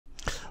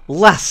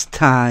Last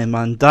time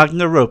on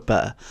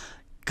Dognaropa,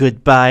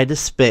 goodbye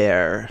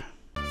despair.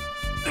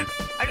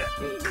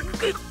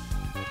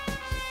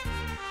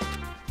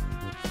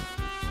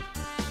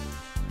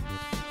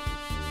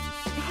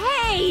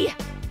 Hey!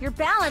 Your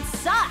balance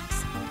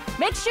sucks!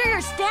 Make sure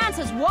your stance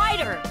is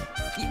wider!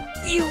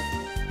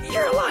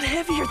 You're a lot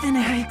heavier than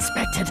I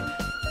expected.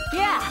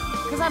 Yeah,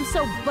 because I'm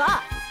so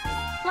buff.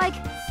 Like,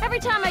 every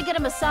time I get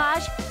a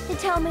massage, they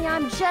tell me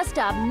I'm just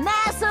a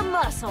mass of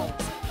muscles.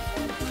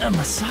 A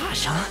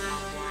massage, huh?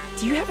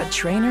 Do you have a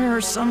trainer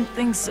or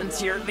something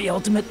since you're the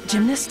ultimate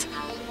gymnast?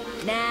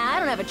 Nah, I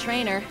don't have a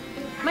trainer.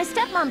 My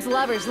stepmom's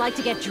lovers like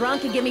to get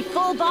drunk and give me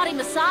full-body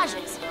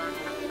massages.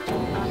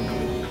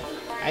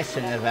 I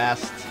shouldn't have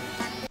asked.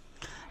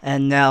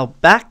 And now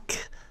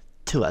back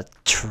to a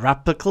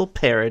tropical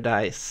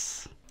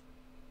paradise.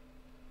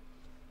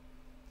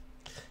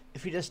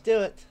 If you just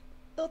do it,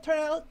 it'll turn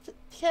out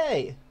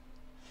okay.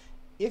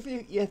 If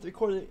you have to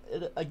record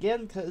it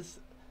again because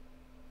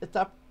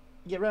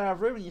you ran out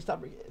of room and you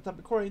stop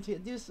recording to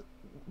do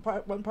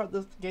one part of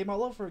the game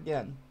all over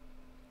again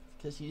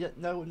because you don't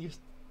know when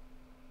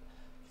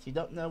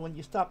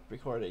you stopped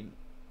recording.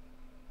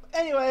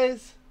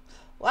 Anyways,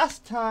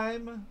 last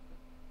time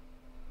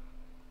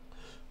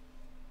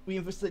we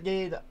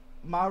investigated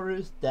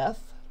Maru's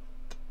death,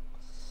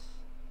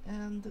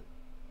 and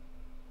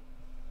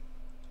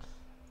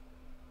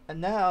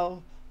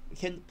now we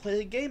can play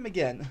the game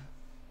again.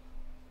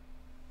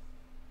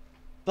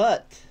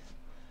 But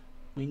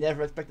we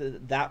never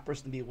expected that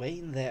person to be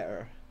waiting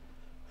there.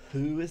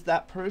 Who is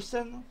that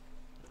person?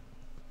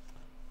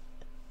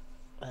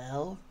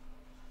 Well,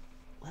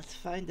 let's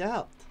find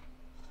out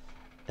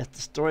as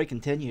the story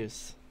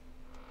continues.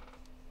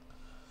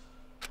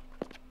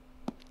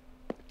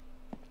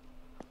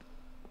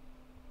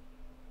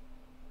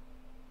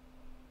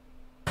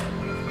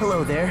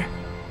 Hello there.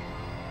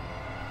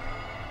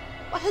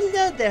 Well,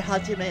 hello there,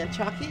 Hajime and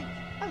Chalky.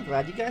 I'm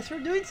glad you guys are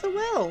doing so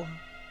well.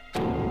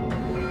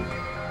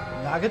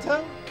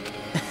 Nagato?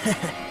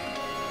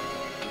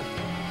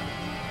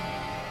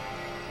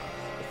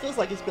 It feels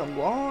like it's been a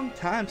long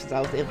time since I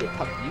was able to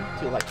talk to you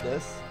two like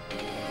this.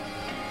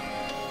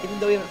 Even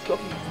though we haven't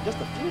spoken for just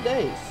a few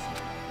days.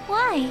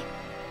 Why?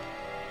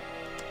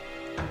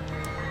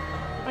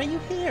 Are you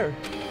here?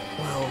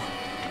 Well,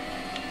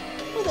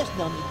 there's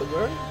no need to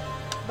worry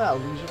about a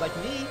loser like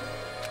me.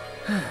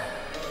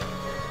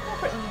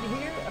 Apparently you're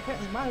here.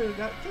 Apparently Maru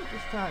got killed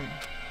this time.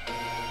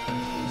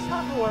 It's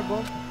not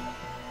horrible.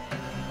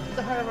 She's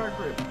the heart of our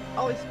group.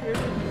 Always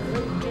spirited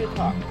and ready to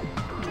talk.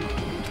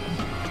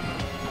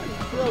 I'm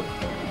thrilled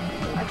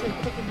I could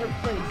have taken her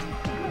place.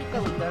 I'm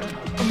feeling better.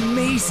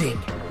 amazing.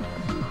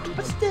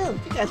 But still,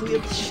 you guys will be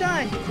able to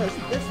shine because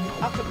this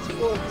outcome is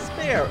full of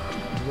despair.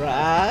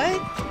 Right?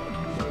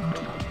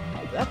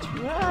 That's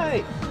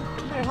right.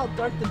 No matter how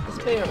dark the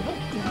despair, hope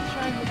can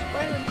shine much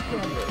brighter and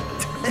stronger.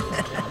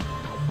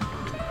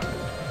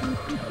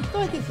 Though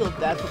I do feel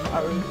bad for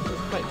Maru,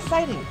 it's quite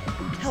exciting.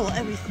 How will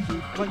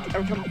everyone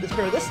ever come to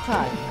despair this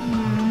time?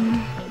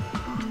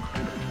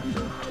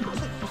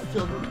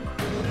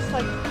 Looks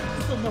like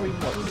you feel no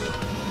remorse.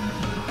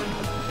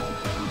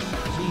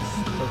 Jeez,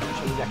 those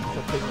shows acting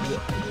so crazy,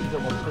 these are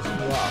almost pissing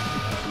me off.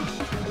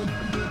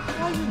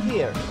 Why are you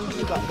here?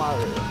 You got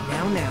Maru.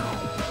 Now.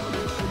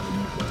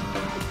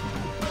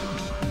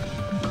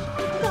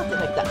 You don't have to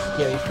make that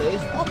scary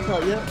face. I'll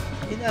tell you.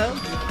 You know.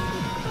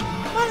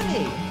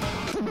 Money!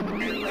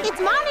 It's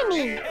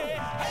Monami!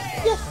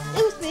 Yes,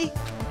 it was me.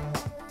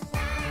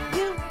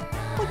 You?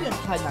 Why do you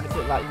try not to get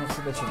without your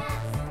permission?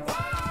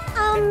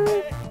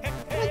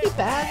 Can I be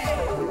bad?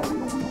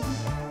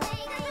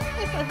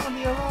 If I want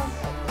me along,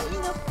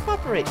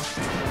 cooperate.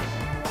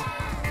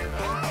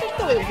 There's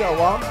no way to go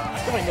along.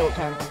 Nobody know what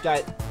kind of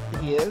guy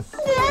he is.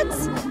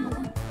 That's...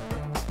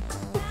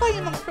 We're fighting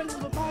among friends of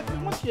what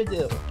Monami wants you to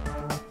do.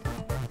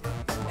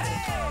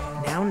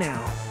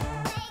 Now.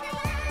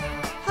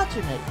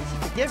 Hajime is a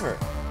forgiver.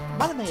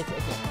 Monami is a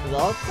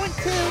well, point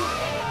two.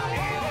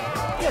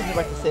 You have no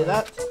right to say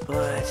that.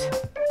 But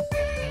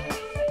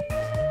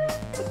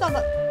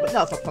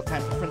now it's not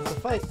time for friends to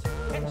fight.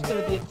 It's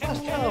gonna be a class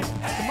trial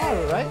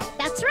tomorrow, right?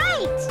 That's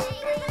right!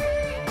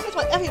 That's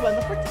why everyone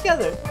must work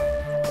together.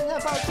 And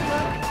have our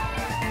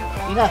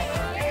Enough.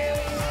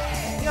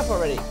 Enough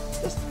already.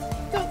 Just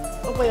go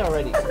away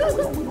already.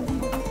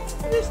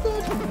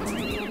 Understood?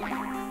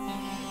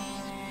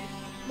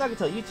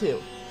 Nagato, you too.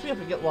 So we have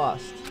to get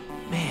lost.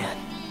 man,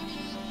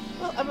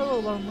 Well, I'm a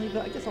little lonely,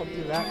 but I guess I'll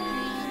do that.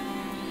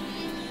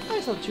 I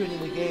guess I'll tune in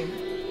the game.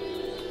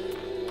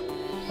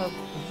 Of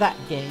that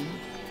game.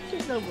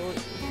 There's no more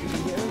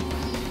here.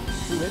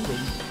 New ending.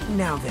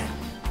 now then.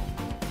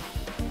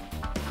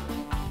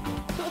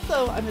 So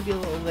although I may be a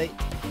little late,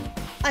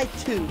 I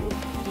too will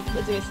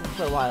be Jason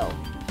for a while.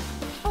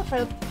 I'll try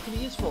to be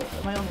useful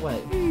in my own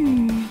way. Who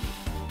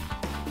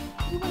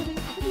do you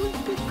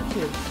introduce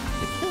to?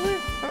 The killer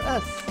or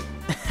us?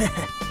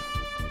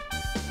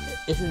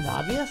 Isn't it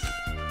obvious?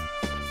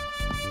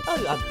 Oh,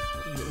 I'm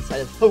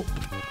inside of hope.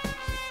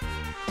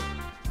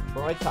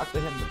 Or I talk to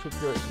him, the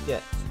truth you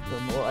get. The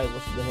more I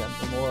listen to him,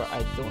 the more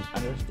I don't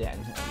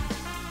understand him.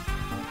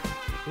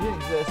 If he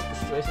didn't exist, the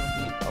situation would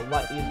be a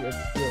lot easier to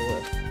deal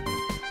with.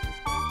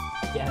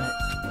 Damn it.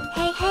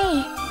 Hey.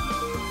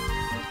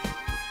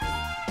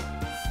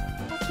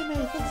 Okay, mate,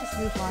 let's just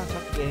move on and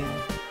start the game.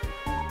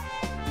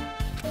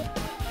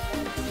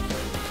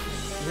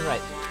 You're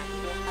right.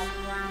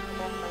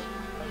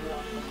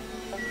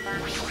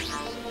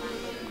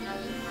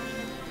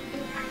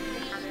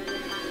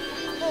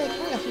 Hey,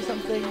 can I ask you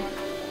something?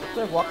 Is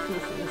there a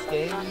walkthrough for this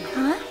game?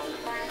 Huh?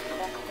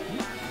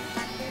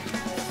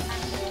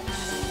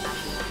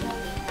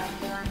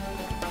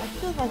 I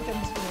feel like I'm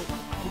just gonna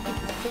repeat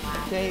the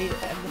second day and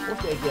the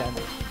fourth day again.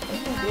 And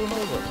then game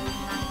over.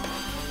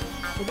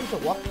 So there's a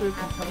walkthrough,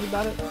 can you tell me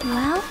about it?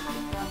 Well?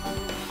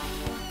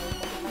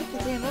 Make the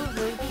game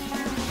over.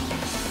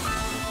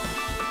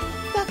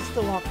 That's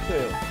the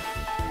walkthrough.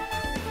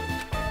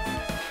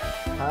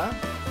 Huh?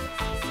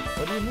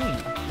 What do you mean?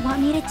 Want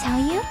me to tell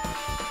you?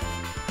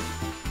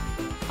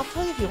 I'll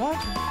tell you if you want.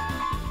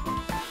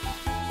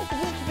 It's a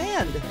hidden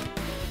command.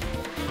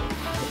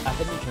 A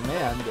hidden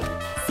command?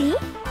 See?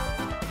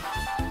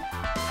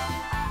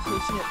 So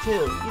you've seen it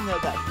too. You know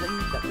that thing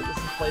that was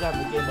displayed on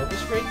the game over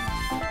screen?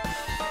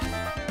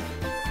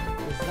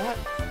 Is that...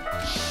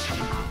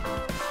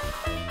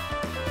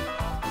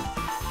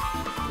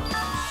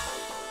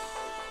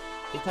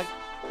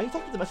 Are you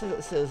talking about the message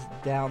that says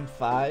down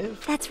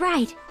 5? That's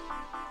right.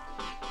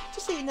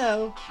 Just so you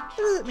know, that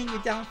doesn't mean you're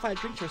down 5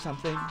 drinks or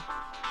something.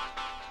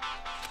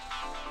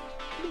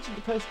 It means you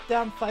press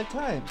down 5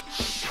 times.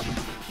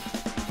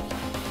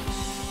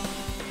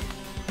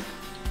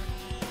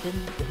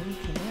 Then the hidden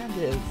command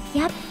is...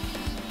 Yep.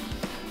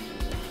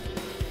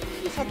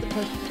 You just have to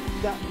press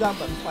down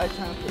button 5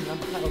 times on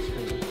the title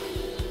screen.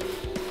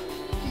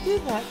 If you do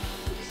that,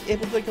 you're just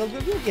able to go to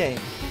the real game.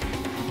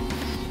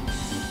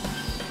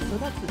 So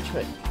that's the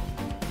trick.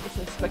 It's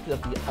expected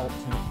of the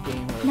ultimate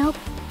gamer. Nope.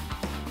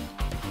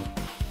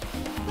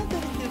 Not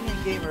that you do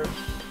gamer.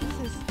 This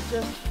is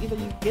just either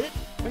you get it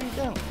or you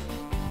don't.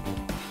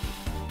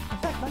 In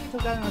fact, Michael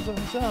took that on his own.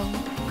 It's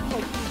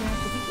like he has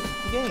to beat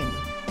the game.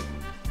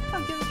 Come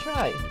on, give it a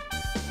try.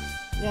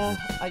 Yeah,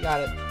 I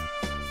got it.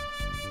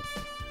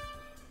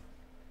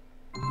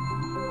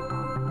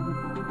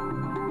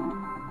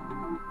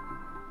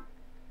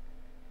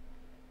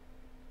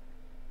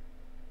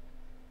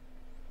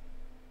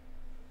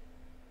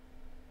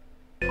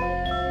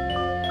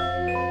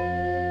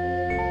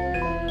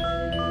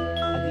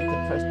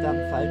 Press down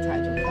 5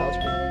 times on the title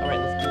screen.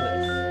 Alright, let's do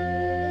this.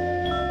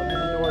 Open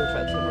the door and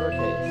try to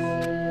lowercase.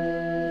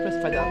 Press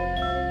 5 down.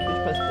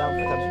 Please press down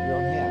 5 times with your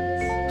own hands.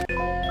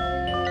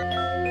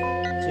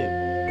 2,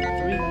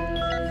 3,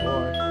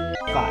 4,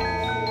 5.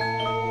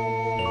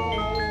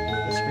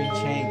 The screen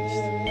changed.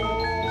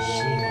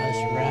 She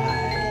was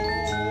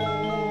right.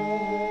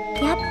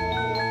 Yep.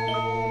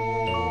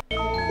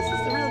 This is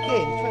the real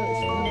game. Twilight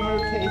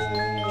lowercase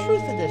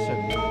Truth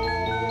Edition.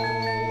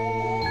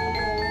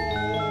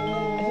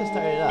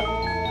 Start it up. I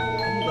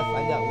need to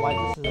find out why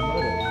this is a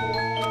motive.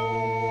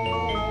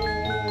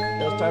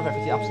 It'll start if I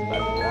press the opposite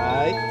button,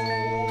 right?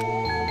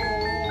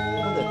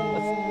 Hold it.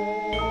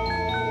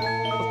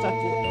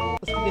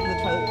 Let's begin the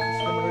Twilight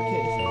similar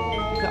case.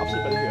 Use the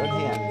opposite button with your own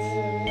hands.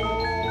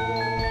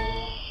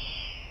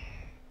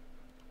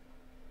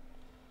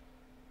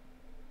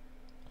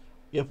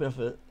 We open up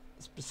a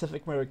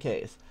specific murder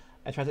case.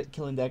 I tried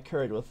killing that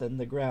occurred within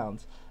the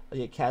grounds of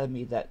the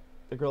academy that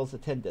the girls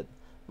attended.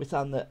 Based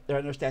on their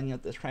understanding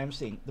of this crime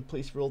scene, the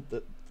police ruled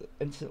that the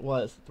incident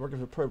was the work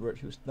of a pervert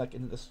who snuck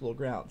into the school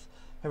grounds.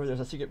 However,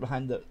 there's a secret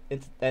behind the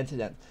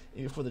incident.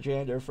 Even before the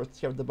janitor first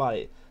discovered the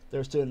body, there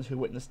were students who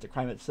witnessed the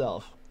crime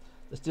itself.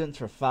 The students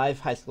were 5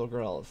 high school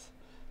girls.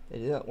 They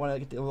didn't want to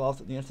get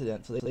involved in the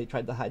incident, so they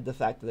tried to hide the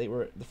fact that they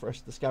were the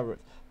first to discover it.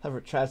 However,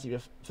 tragedy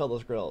befell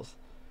those girls.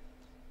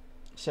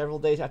 Several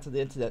days after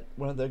the incident,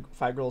 one of the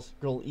 5 girls,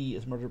 Girl E,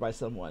 is murdered by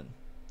someone.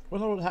 We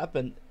don't know what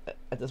happened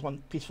at this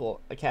one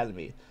peaceful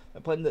academy. By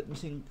playing the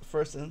missing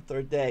first and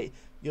third day,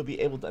 you'll be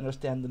able to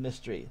understand the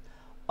mystery.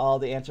 All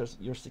the answers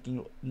you're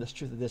seeking in this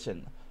Truth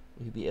Edition.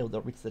 Will you be able to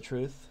reach the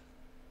truth?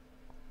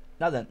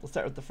 Now then, let's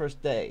start with the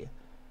first day,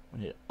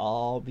 when it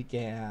all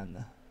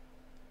began.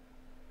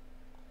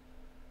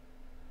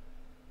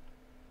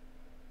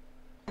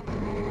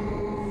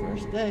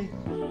 First day.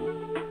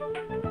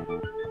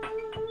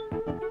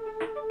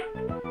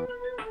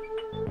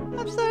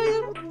 I'm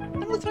sorry,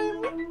 I'm sorry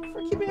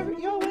for keeping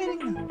you all waiting.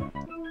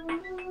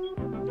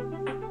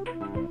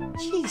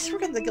 Jeez, we're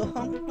gonna go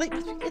home. Wait,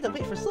 we had to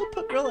wait for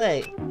Slowpoke Girl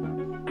A.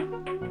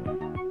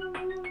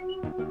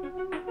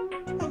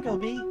 Come on, Girl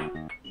B.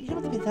 You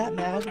don't have to be that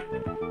mad.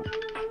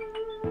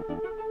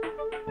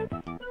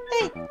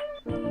 Hey!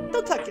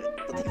 Don't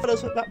take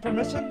photos without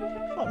permission.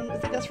 I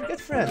think that's for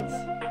good friends.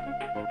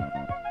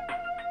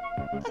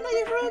 I'm not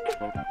your friend.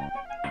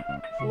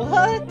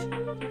 What?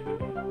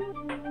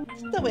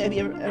 There's no way I'd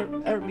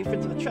ever be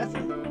friends with Tracy.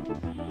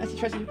 I see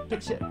Tracy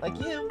big shit like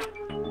you.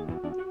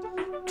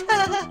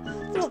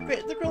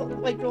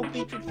 The girl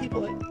B treats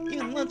people like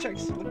even loan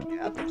sharks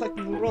out there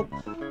collecting the world.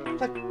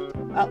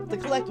 The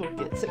collect will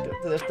get sick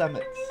to their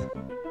stomachs.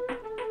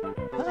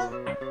 Huh?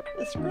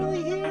 Is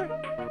really here?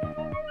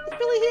 Is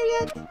really here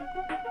yet?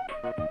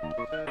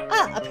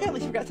 Ah, apparently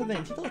she forgot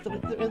something. She left it a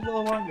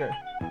little longer.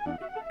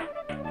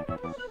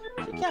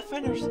 She can't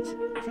find her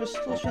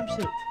school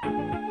swimsuit.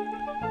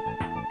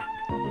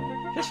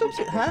 Her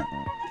swimsuit, huh?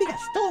 We got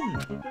stolen.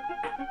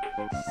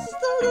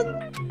 Stolen?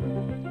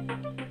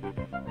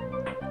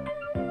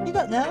 You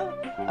don't know?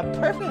 A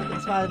perfect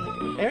been spotted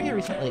in the area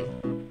recently.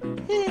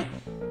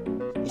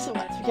 You should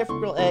watch. Be careful,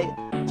 girl A.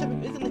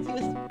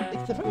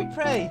 It's the perfect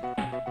prey.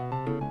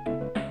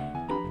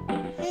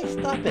 Hey,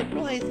 stop it.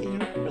 Girl A is getting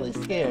really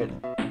scared.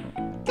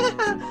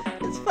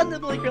 It's fun to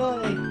bully Girl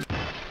A.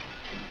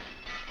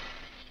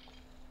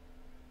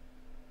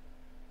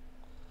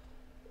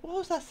 What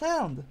was that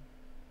sound?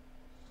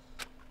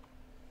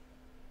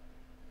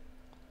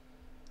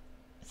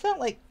 It sounded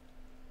like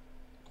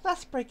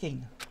glass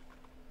breaking.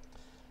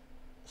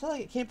 It sounded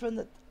like it came from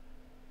the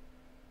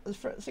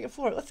second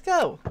floor. Let's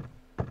go.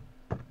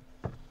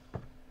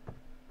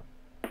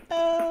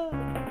 Oh!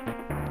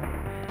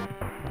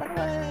 Run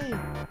away!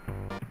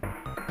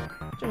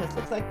 Goodness,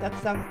 looks like that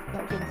sound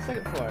not good on the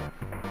second floor.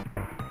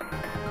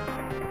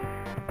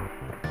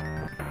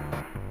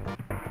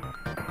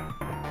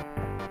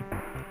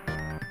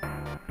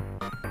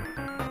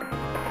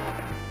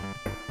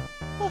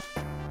 Huff!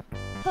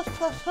 Huff,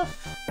 huff, huff!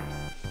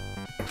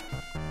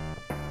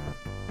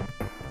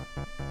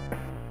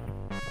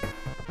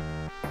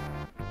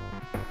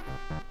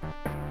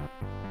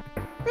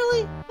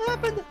 Really? What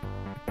happened?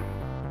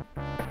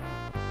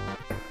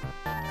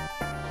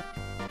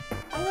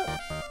 I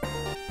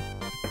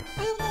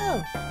don't know.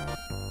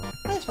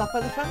 I just walked by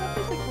the front of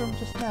the music room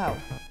just now.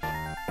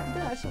 And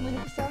then I suddenly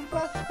heard the sound of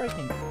glass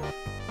breaking.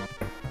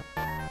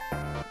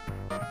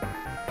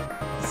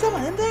 Is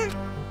someone in there?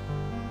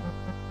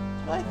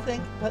 That's what I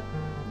think, but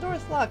the door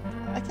is locked.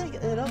 I can't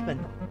get it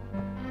open.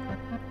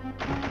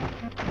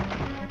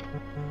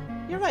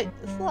 You're right,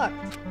 it's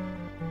locked.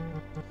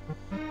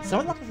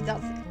 Someone locked from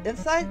the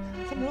inside?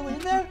 Someone really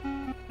in there?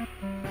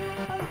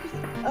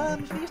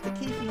 If we use the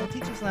key from the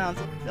teacher's lounge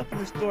to open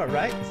this door,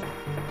 right?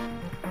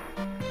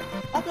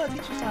 I'll go to the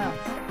teacher's lounge.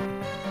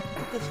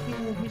 Get this key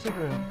to the music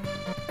room.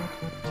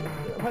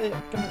 Probably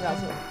coming out,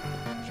 so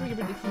should we give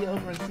her the key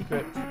over in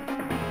secret?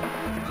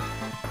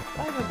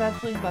 I have a bad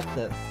feeling about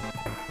this.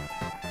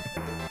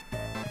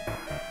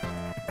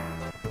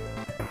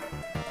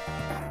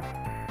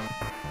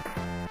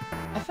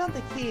 I found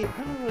the key,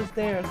 remember it was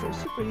there, so it was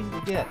super easy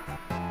to get.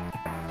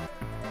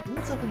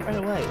 Let's open it right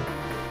away.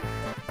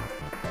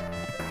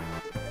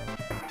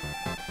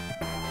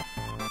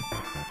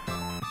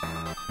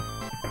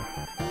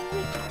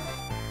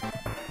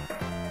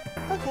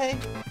 Okay.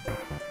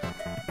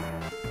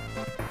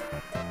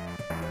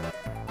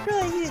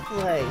 Really easy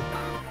delay.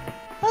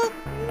 Help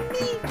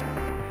me!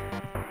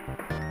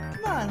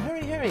 Come on,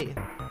 hurry, hurry.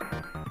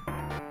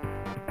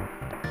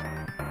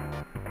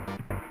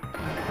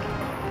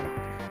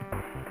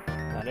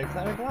 Clatter,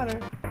 clatter, clatter.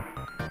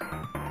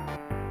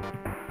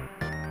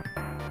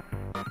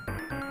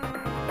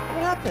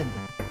 What happened?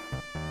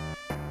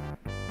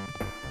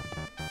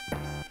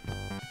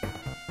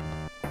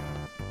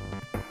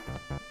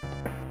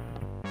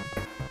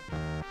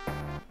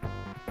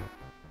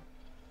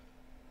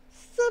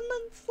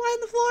 Someone fly on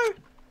the floor!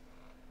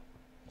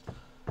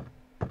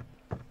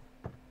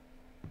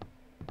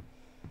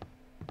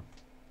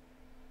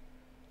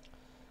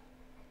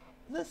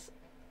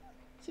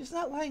 She's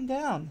not lying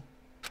down.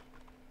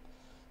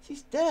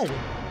 She's dead.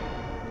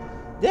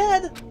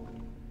 Dead?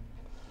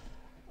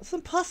 That's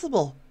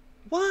impossible.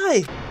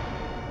 Why?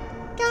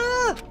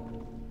 Gah!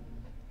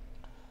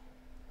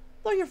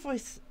 Lower your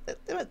voice.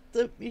 They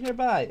might be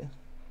nearby.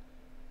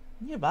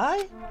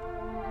 Nearby?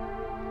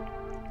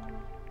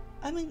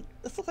 I mean,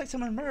 this looks like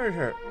someone murdered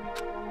her.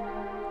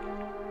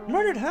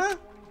 Murdered, huh?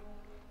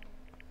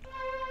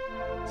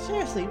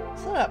 Seriously,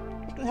 shut up.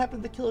 What's gonna happen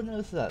if the killer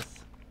notices us?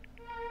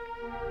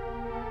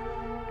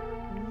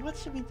 What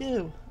should we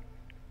do?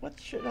 What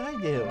should I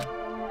do?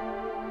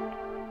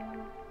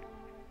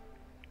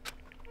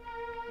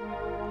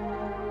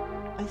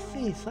 I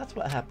see, so that's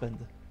what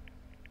happened.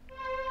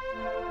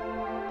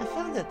 I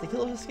found it, the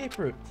killer's escape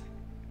route.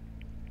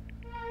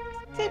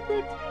 Escape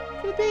route?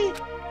 Could it be?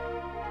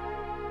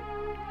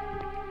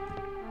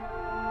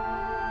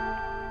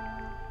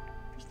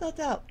 There's no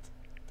doubt.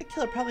 The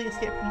killer probably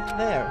escaped from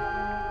there.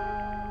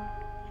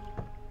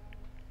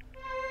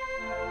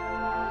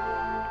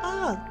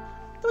 Ah!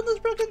 The window's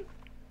broken!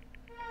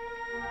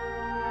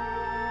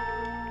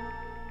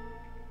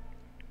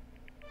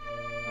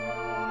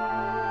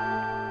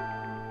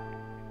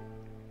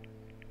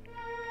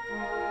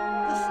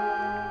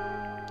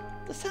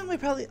 The sound we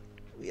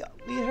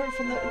heard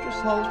from the entrance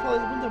hall was probably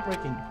the window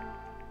breaking.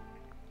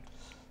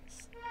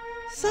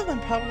 Someone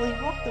probably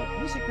walked the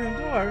music room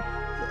door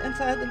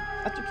inside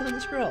after killing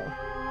this girl.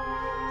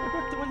 They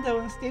broke the window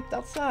and escaped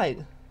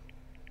outside.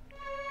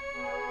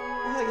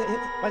 I got hit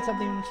by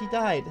something when she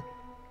died,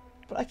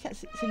 but I can't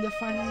seem to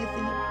find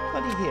anything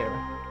bloody here.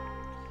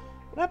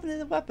 What happened to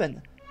the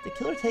weapon? Did the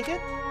killer take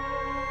it?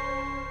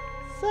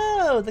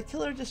 So, the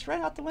killer just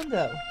ran out the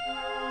window.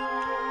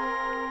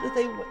 If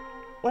they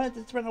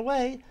wanted to run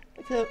away,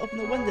 they could have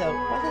opened the window.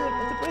 Why did they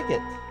have to break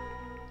it?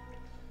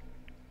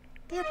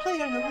 They were probably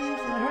going to leave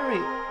in a hurry.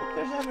 Look,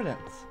 there's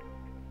evidence.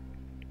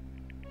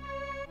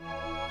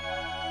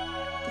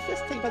 The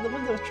fist tape by the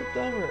window was tripped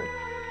over,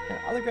 and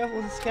other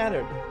gravel was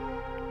scattered.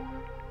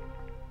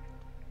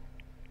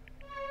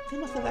 They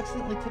must have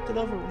accidentally tipped it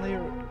over when they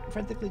were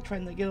frantically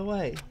trying to get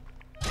away.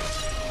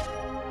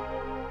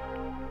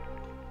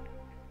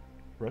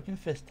 Broken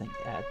fisting.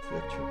 Add to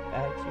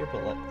your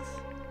bullets.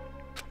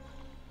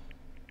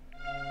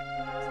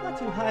 It's not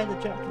too high to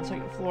jump from the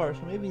second floor,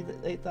 so maybe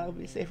they thought it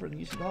would be safer than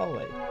using the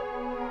hallway.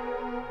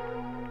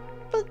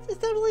 But is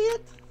that really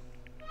it?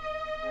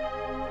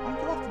 When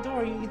you lock the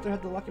door, you either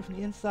have to lock it from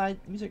the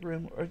inside, the music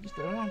room, or use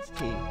the rounds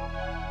key.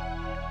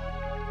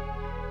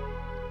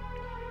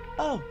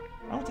 Oh,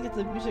 I want to get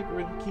the music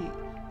room key.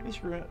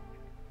 Music room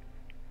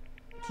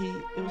key.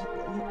 It was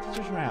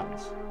teacher's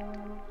rounds.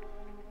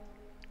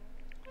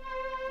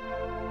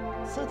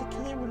 So the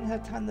killer wouldn't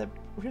have time to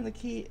return the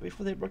key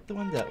before they broke the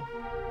window.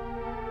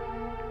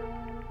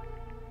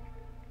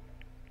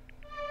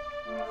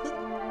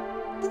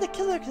 Then the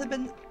killer could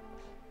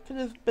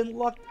have been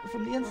locked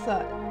from the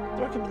inside. The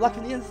door could be locked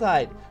from the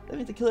inside. That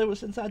means the killer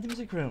was inside the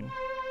music room.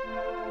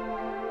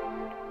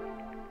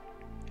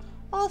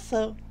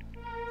 Also,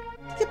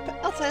 to get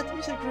outside the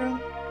music room,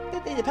 they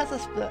need to pass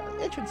the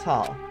entrance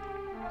hall.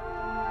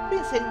 We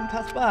didn't say anyone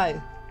passed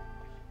by,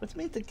 which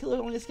means the killer's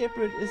only escape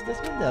route is this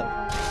window.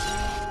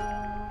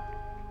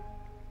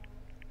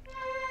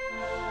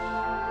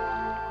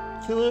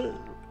 Killer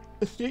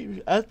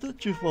escaped at the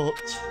true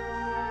vault. It's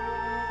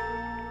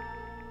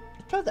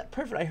probably that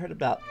pervert I heard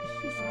about.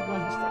 He's the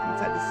one who's stuck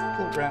inside the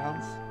school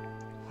grounds.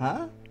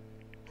 Huh?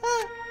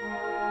 Huh?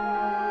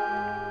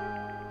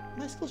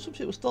 My school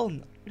swimsuit was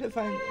stolen. We couldn't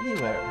find it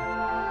anywhere.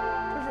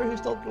 Pervert who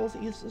stole girls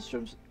that used the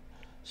swimsuit.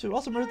 Should we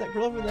also murder that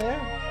girl over there?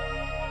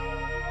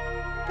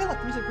 They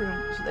locked the music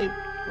room so they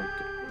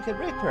could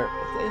rape her.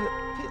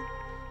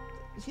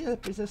 She ended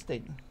up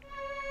resisting.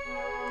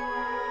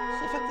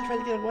 So in fact they tried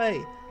to get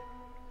away.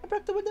 I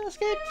broke the window,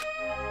 escaped.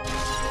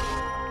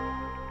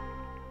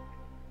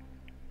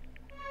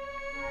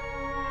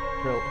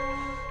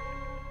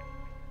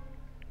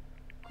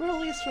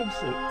 Girly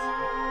swimsuit.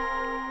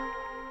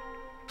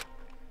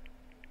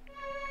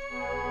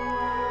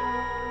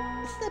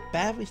 Isn't it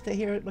bad if we stay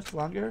here much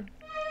longer?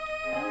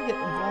 I don't get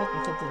involved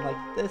in something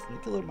like this, and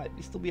the killer might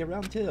still be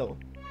around too.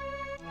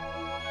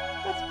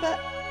 That's bad.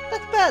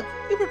 That's bad.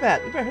 Super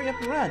bad. We better hurry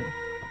up and run.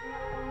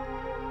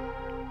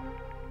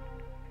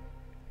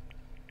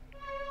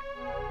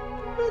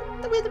 But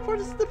we had to report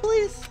this to the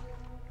police.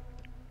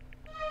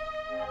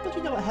 Don't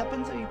you know what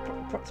happens if you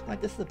report something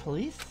like this to the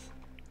police?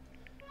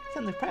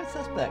 Send the prime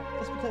suspect.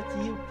 Just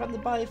because you found the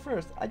body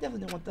first. I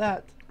definitely don't want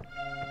that.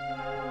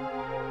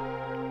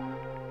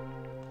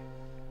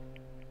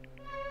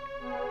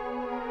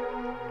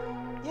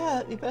 Yeah,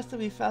 it'd be best if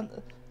we found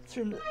the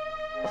room.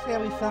 Let's see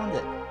how we found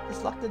it.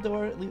 Just lock the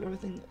door and leave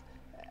everything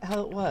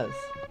how it was.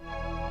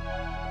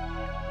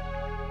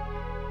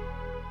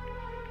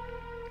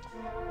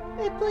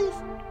 Hey, please,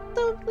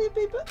 don't leave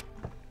me.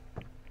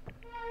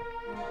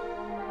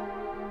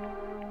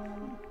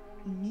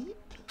 Meep.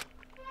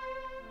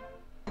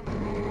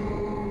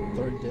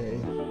 Third day.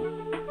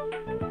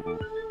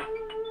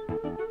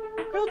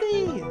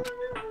 Rudy!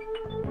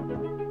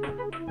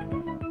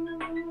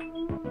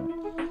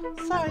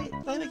 Sorry,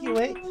 did I make you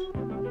wait?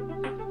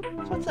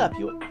 So what's up?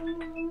 You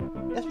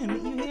asked me to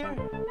meet you here?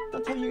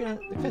 Don't tell me you're gonna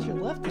confess your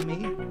love to me.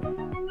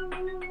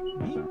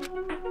 Meep?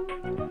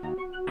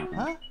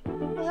 Huh?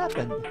 What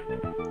happened?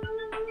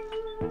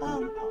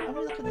 Let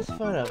me look at this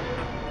photo.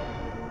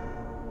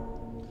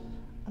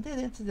 On the day of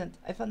the incident,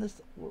 I found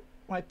this when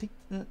I peeked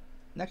in the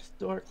next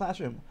door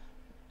classroom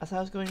as I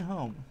was going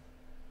home.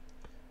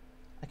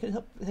 I couldn't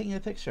help taking a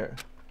picture.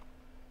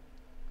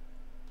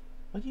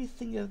 What do you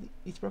think of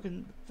these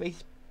broken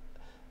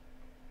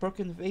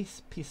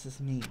vase pieces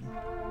mean?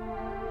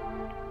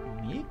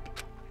 Meep?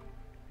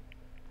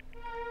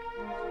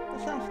 The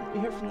sound we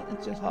heard from the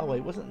entrance hallway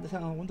wasn't the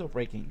sound of a window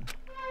breaking.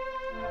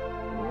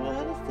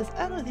 What is this? I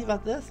don't know anything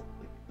about this.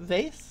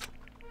 Vase?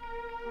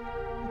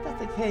 If that's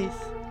the case,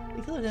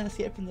 the killer didn't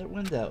escape from the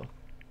window.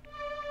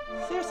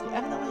 Seriously,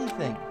 I don't know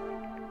anything.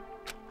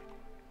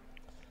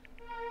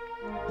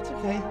 It's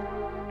okay.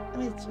 I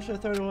mean, should I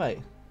throw it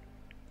away?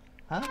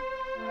 Huh?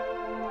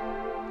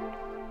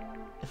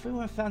 If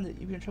anyone found it,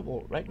 you'd be in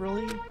trouble, right,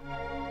 Rolly?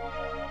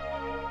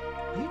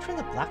 Are you trying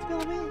to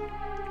blackmail me?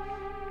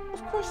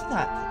 Of course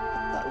not.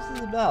 What was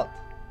this about?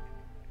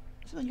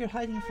 Something you're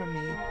hiding from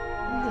me.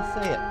 Let me just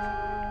say it.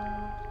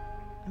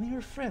 I mean,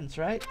 we're friends,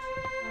 right?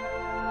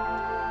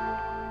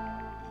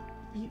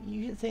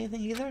 You didn't say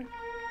anything either?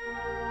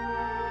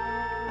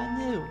 I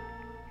knew.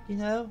 You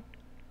know?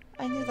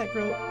 I knew that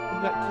girl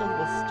who got killed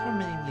was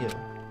tormenting you.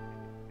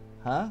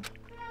 Huh?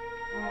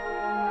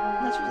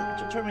 No, she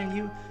wasn't tormenting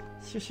you.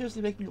 She was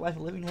seriously making your life a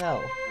living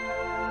hell.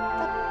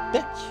 That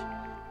bitch!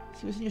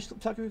 She was in your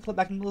photography club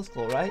back in middle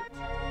school, right?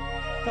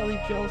 Probably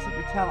jealous of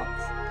your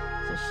talents.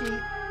 So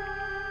she's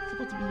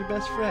supposed to be your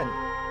best friend.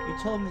 You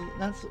told me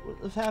that's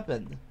what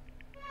happened.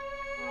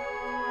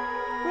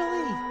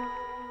 Really?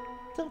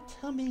 Don't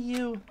tell me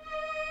you...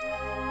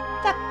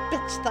 That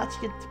bitch thought she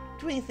could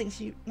do anything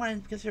she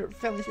wanted because of her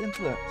family's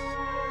influence.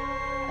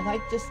 And I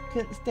just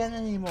couldn't stand it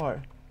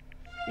anymore.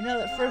 You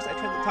know, at first I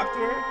tried to talk to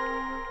her.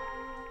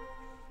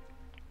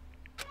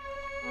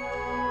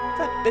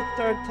 That bitch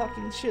started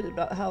talking shit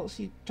about how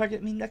she'd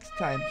target me next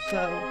time,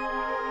 so...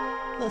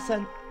 All of a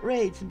sudden,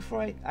 rage, and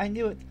before I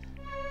knew it,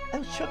 I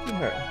was choking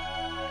her.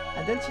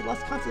 And then she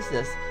lost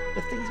consciousness,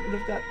 but things would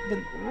have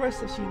been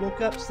worse if she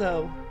woke up,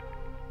 so...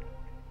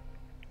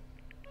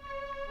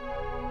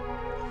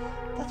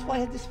 That's why I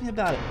had to speak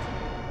about it.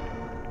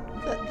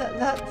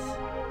 That's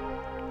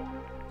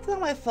not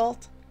my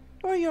fault,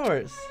 or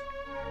yours.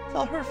 It's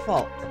all her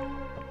fault.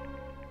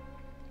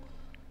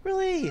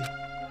 Really?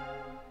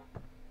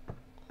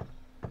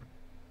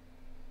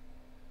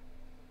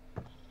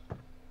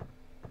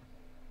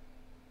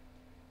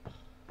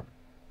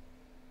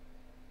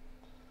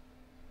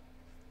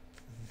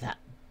 That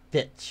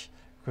bitch.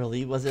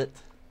 Really, was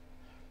it?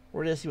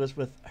 Or this he was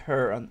with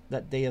her on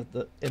that day of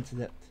the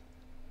incident.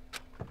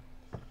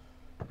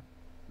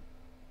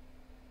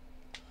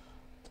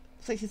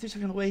 Looks like she threw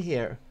something away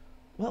here.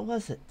 What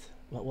was it?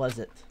 What was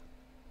it?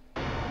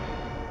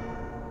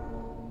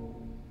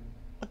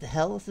 What the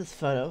hell is this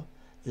photo?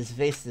 These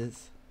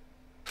vases.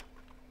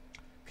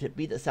 Could it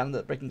be the sound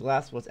of the breaking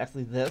glass was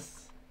actually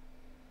this?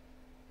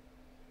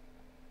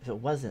 If it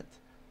wasn't,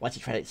 why'd she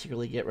try to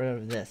secretly get rid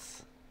of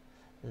this?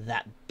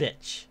 That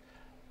bitch.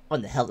 What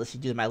in the hell does she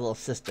do to my little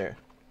sister?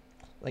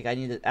 Like, I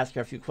need to ask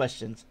her a few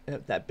questions. And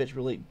if that bitch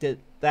really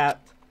did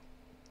that,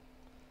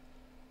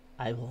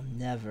 I will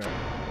never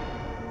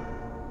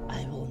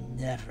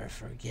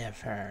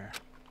forgive her.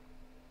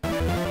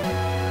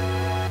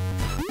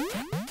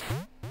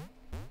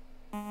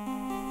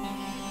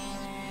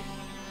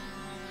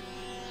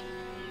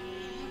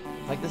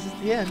 Like this is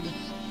the end.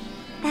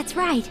 That's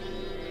right.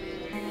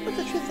 What's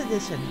the truth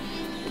edition?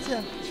 It's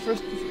the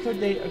third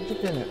day of the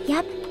dinner.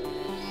 Yep.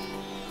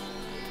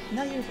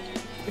 Now you're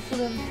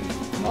filling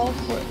all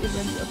 4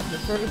 events up to the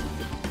first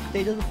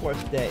day to the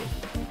 4th day.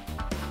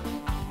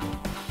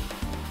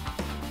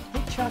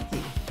 Hey Chucky,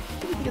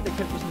 what do you think of the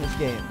characters in this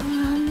game?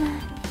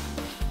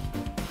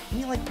 You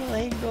mean like Girl A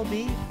and Girl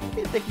B?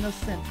 They make no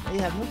sense. They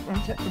have no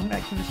romantic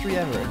chemistry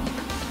ever.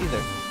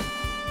 Either.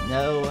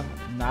 No,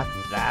 not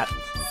that.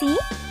 See?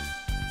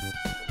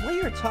 While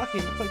you were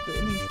talking, it looked like the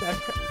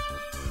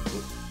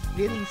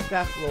ending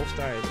staff role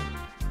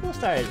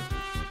started.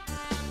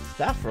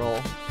 Staff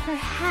role?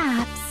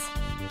 Perhaps.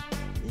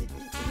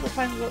 You'll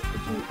find out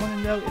if you want to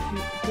know if you...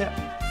 Yeah,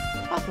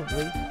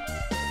 possibly.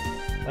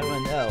 I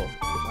want to know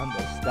if I'm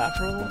the staff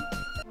role.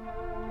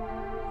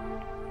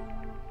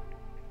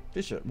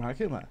 Bishop,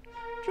 Monokuma.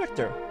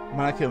 Director,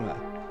 Monokuma.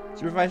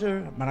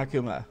 Supervisor,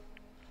 Monokuma.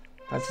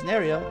 Plan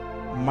scenario,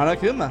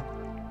 Monokuma.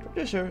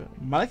 Producer,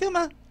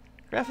 Monokuma.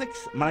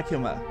 Graphics,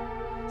 Monokuma.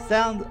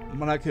 Sound,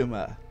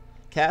 Monokuma.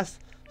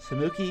 Cast,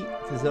 Samuki,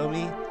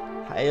 Tazomi,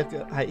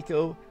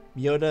 Haiko,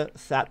 Miyoda,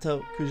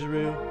 Sato,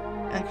 Kuzuru,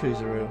 and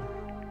Kuzuru.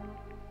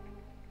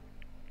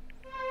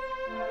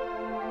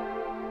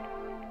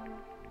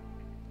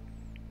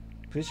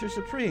 Producer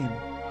Supreme,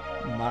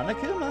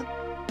 Monokuma.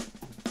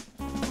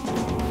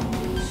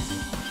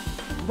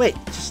 Wait,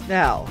 just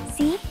now.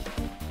 See?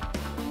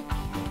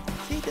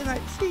 See,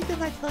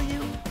 didn't I tell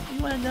you?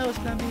 You want to know it's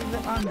going to be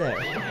on there.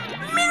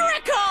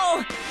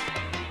 Miracle!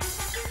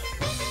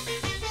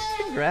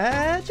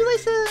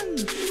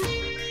 Congratulations!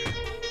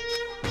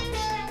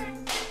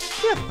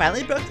 You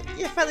finally beaten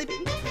Twilight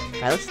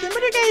the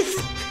murder case!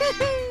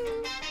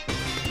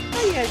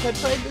 Now you guys have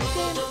played this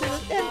game to the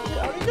end, you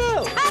already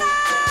know!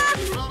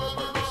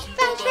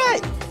 That's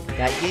right!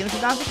 That game is a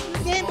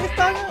non-fiction game based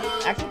on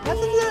actual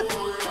precedent!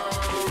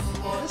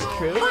 Is this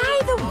true? By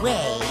the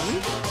way...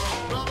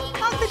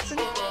 Non-fiction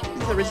is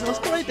the original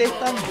story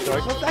based on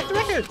historical fact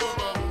records.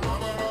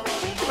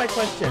 Answer my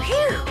question.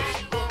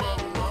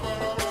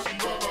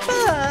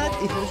 But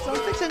if it's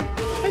non-fiction,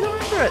 I don't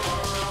remember it.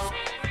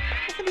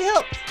 How can be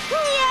helped?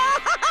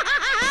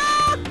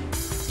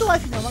 School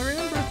life, you no longer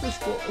remember the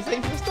school, the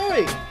same for the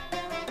story.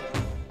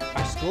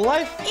 Our school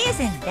life?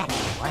 Isn't that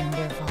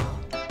wonderful?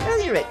 At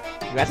any rate,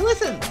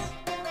 congratulations!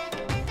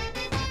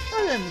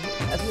 Now then,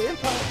 as we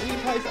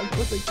prize I'm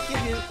supposed to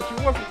give you a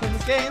reward for playing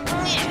this game,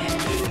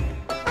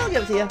 I'll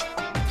give it to you.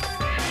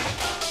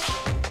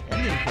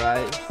 Ending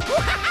prize.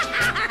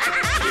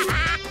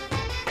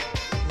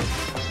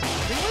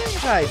 The winning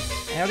prize.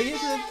 I already gave it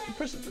to the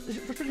person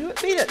who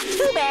beat it.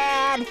 Too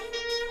bad.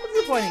 What's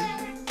disappointing?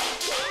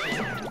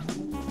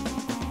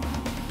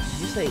 Did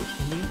you say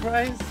ending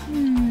prize?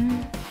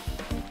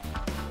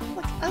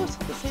 Look, I was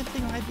told the same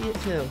thing when I beat it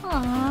too.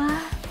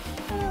 Aww.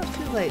 Oh, it's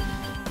too late.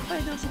 If I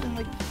knew something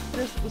like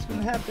this was going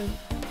to happen,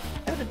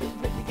 I would have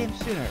beaten the game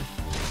sooner.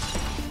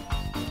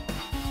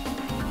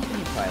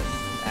 Ending prize.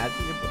 Add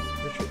to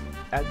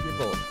your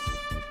bullets.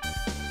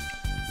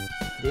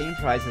 The ending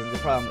prize is the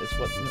problem is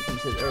what you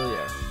said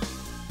earlier.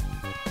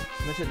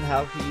 mentioned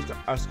how he used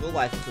our school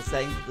life as a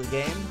setting for the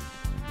game.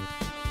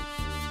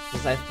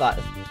 Because I thought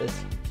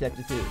it's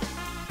connected to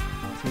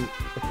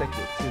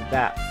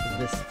that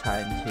this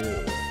time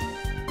too.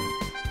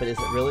 But is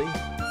it really?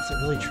 Is it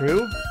really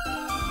true?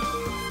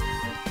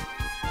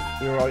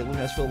 We were already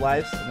living our school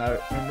lives and our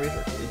memories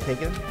are completely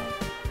taken?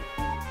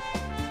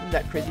 Isn't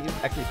that crazy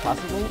actually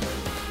possible?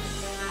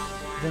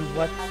 Then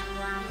what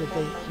did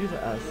they do to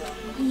us?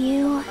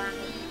 You...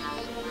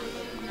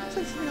 What's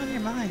something on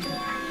your mind?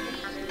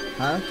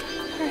 Huh?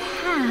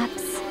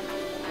 perhaps...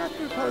 Not to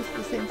propose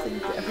the same thing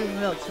to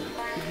everyone else who's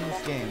in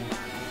this game.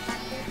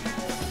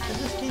 But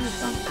this game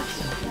is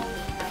non-fiction.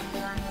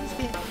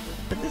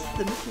 But this is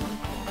the missing...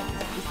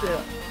 This is the...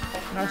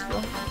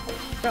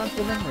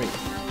 groundsville memories.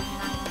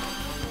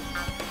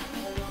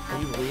 Do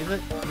you believe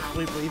it? Do you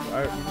fully believe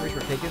our memories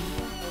were taken?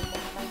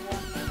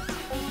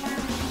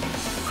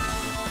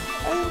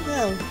 I don't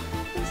know.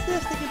 Instead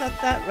of thinking about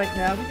that right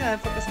now, we gotta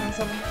focus on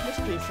solving the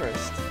mystery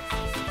first.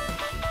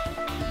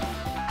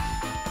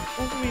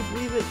 Whether we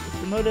believe it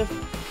is the motive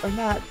or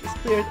not, it's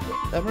clear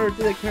that murder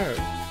did occur.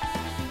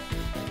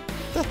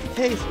 If that's the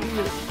case, we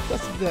need to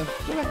question them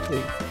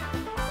directly.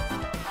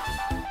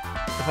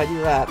 If I do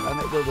that, I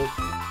might be able to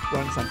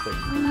learn something.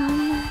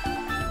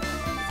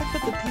 That's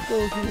what the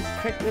people whose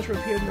characters were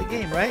appeared in the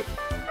game, right?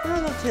 They're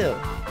little too.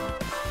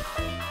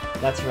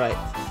 That's right.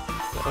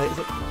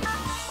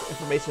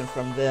 Information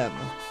from them.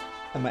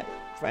 I might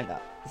find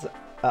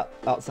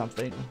out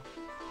something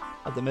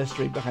of the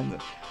mystery behind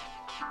the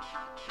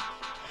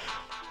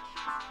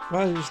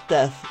Ryder's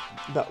death,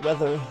 about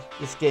whether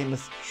this game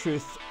is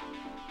truth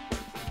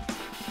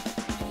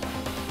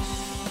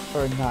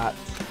or not,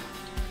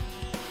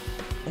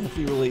 and if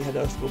we really had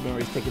our school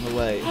memories taken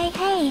away.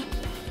 Hey!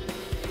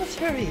 Let's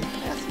hurry!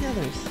 Ask the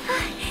others.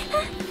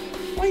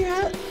 While you're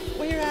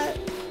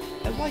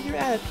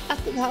at it,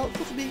 ask them how it's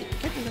supposed to be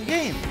picked in the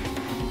game.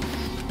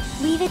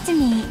 Leave it to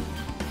me.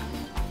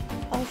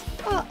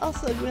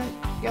 Also, if you want to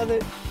gather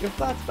your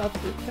thoughts about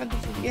the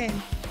contents of the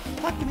game,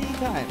 talk to me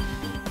anytime.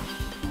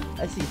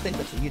 I see, think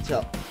that's a huge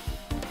help.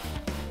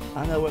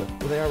 I don't know where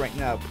they are right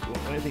now, but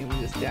the only thing we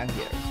just stand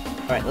here.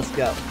 Alright, let's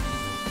go.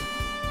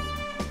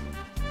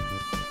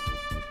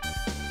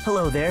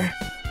 Hello there.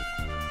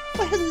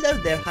 Well, hello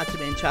there,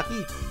 Hatsune and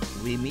Chucky.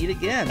 We meet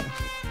again.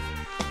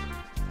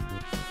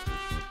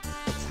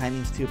 The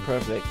timing's too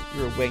perfect.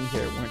 You were waiting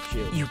here, weren't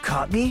you? You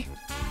caught me?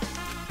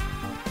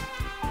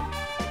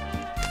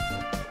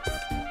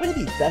 Wouldn't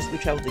it be best if we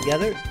traveled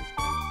together?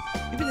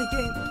 You've been in a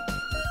game.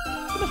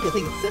 You must be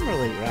thinking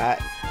similarly, right?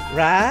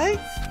 Right?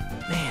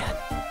 Man.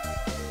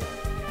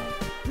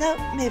 No,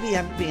 maybe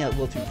I'm being a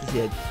little too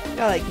conceited.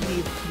 Gotta like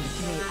leave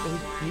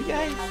you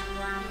guys?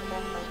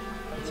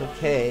 It's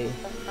okay.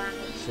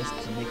 It's just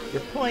to make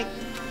your point.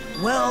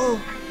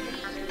 Well...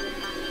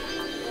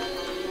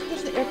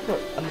 There's an airport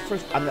on the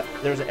first...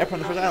 There's an airport on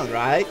the first island,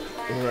 right?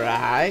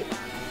 Right?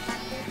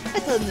 I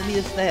told them to meet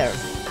us there.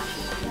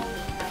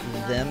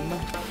 Them?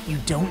 You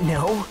don't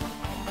know?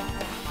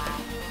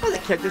 Well, the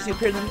characters who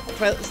appeared in the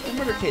Twilight the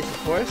murder case,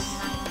 of course.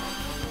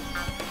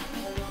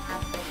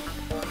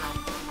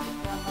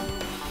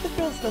 The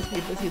girls must be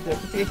busy with their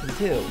investigation,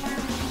 too.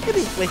 It'd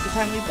be a waste of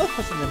time we both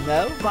question them,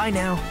 though. Bye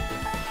now.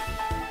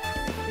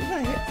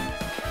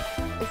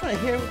 If you want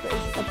to hear what they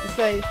have to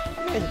say, you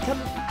guys can come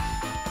with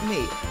me.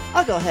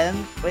 I'll go ahead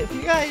and wait for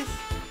you guys.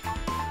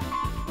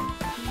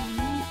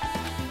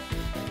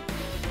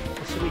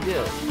 What should we do?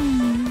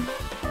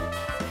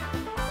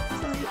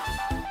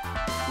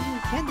 All we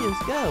can do is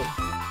go.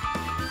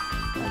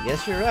 I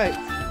guess you're right.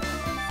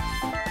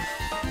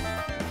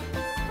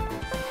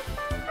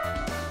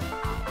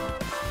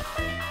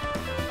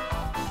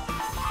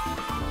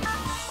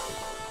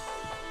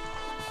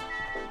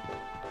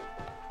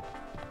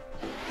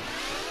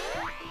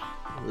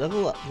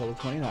 Level up, level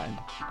 29.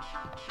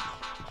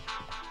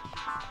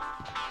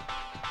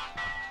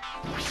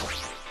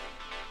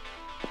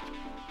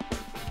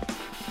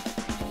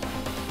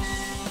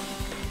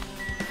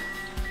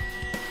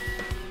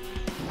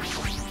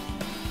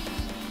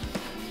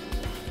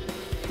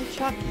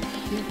 Chuck,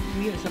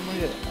 can you get a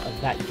summary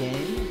of that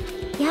game?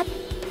 Yep.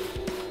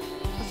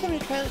 Let's have me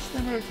try this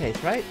similar case,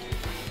 right?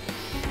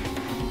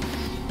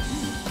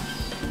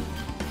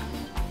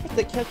 If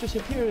the characters who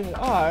appear in it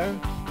are,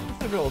 what's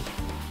the rules?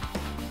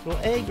 Rule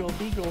A, Rule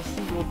B, Rule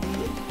C, Rule D,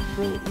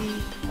 Rule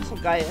E, also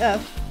Guy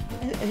F,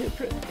 and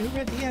who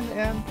read the end,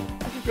 and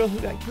that's the girl who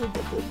got killed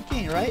at the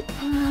beginning, right?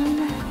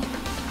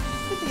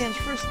 At the game's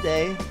first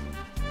day,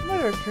 a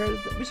murder occurred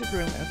at the music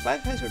room, and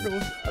 5 high school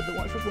girls are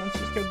the first ones who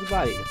discovered the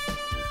body.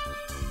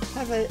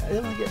 However, they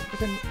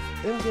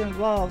don't get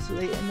involved, so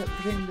they end up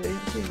pretending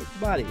to see the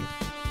body.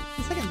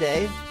 The second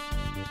day,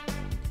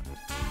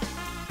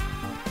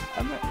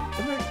 a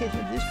murder case in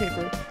the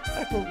newspaper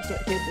article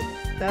stated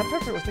that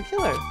Pepper was the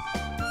killer.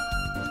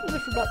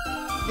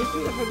 They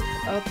threw it for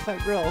about the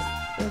 5 girls,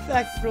 and in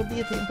fact, the girl D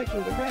had taken a picture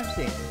of the crime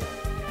scene.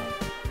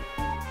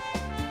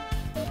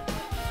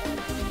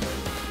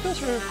 The girls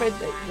were afraid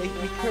that they'd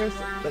be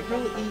cursed, but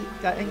girl E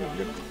got angry and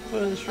ripped the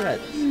photo to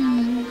shreds.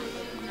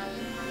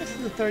 This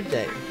is the third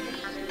day.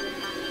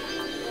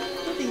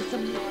 see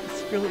somebody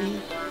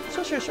secretly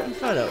show a certain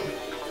photo.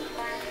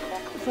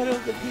 The photo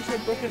of the piece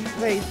of broken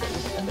vase that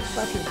was in the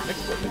classroom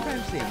next to the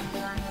crime scene.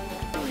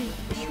 Really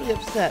was really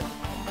upset.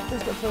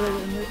 There's the photo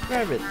in the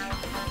garbage.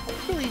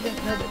 Really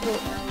didn't know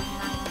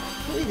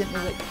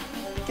that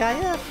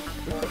Gaia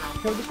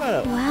recovered the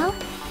photo. Well?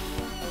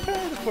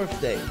 Apparently the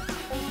fourth day.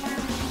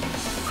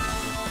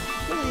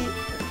 Really,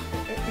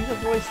 here's a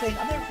voice saying,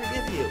 I'll never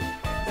forgive you.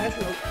 Guys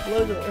will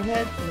blow to her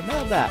head and the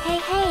mail back.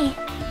 Hey.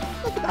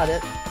 That's about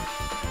it.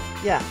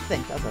 Yeah,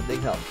 thanks. That's a big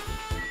help.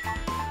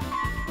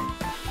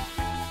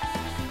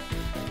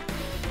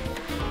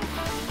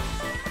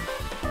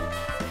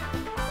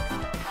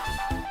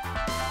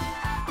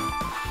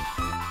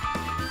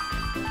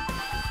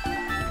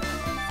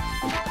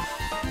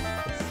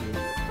 Let's see.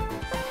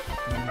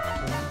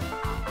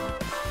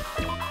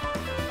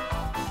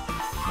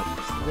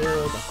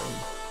 Still nothing.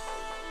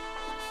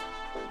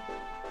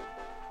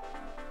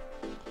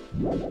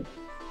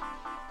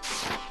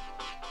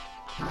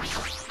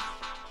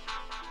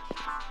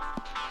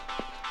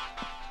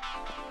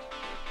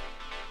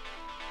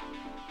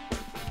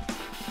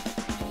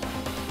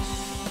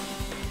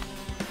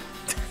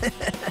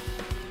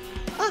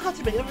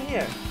 Hatsube, over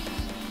here.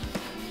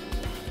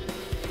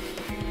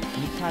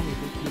 Anytime you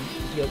think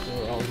Kyoko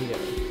are all here.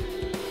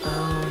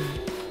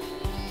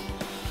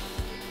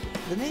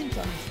 The names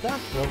on the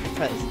stuff were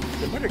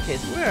the murder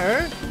case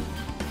were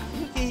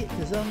Yuki,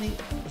 Kazumi,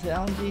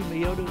 Saonji,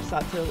 Miyoto,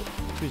 Sato,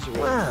 Kuzuru.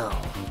 Wow.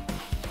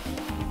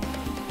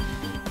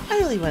 I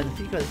really wanted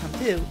Fiko to come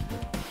too.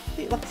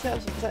 He locked us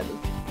outside the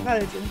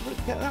cottage and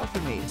wouldn't come out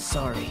for me.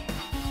 Sorry.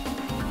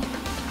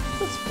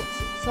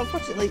 So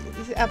unfortunately,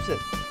 he's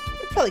absent.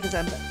 It's probably because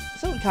I'm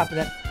so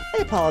incompetent. I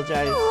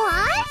apologize.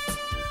 What?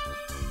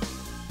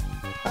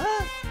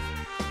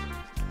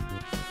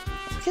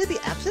 Can it be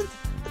absent?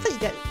 I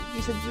thought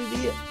you said you would be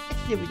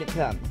executed when you didn't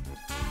come.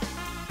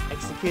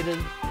 Executed?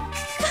 You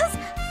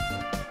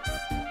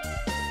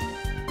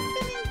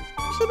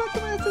should not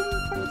come out and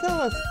trying to tell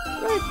us.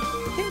 Right,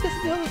 King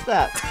doesn't know us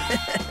that.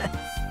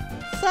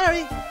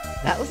 Sorry,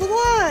 that was a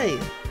lie.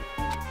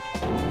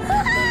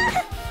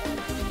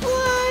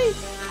 Lie!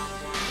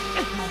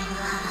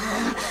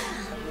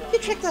 You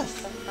tricked us.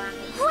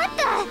 What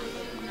the?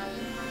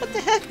 What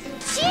the heck?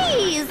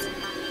 Jeez!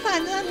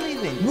 Fine, I'm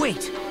leaving.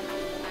 Wait!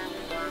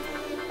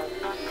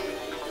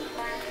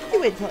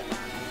 Can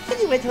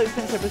you wait till we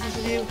finish our business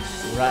with you?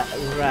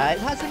 Right,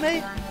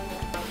 Hatsune?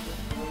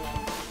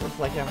 Looks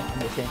like I'm on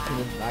the same team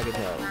as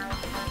Nagato.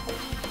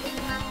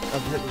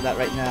 I'll be that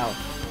right now.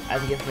 I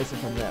have to get information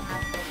from them.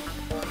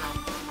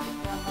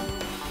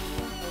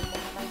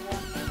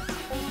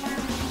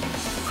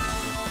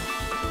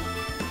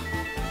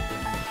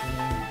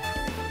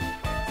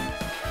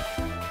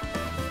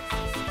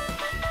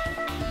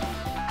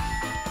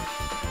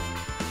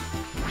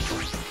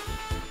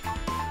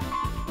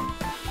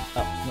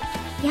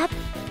 Yep.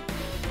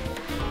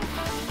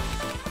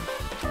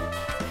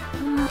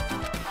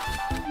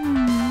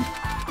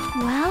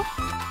 Well?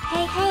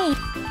 Hey. Hey,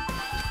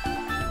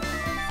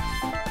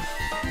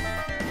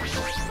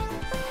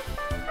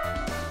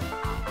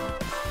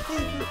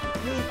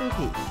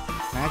 Buki.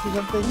 Can I ask you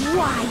something?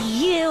 Why,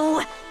 you?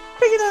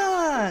 Bring it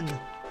on!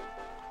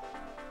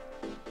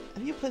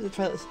 Have you played the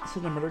Twilight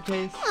murder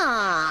case?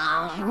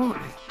 Aww.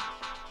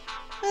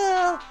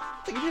 Well,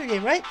 it's like a video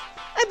game, right?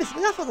 I've been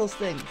spinning off all those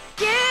things.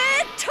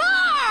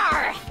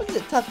 Guitar! Look at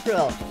the tough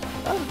thrill.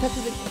 I was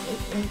tested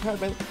in car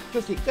by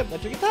Christy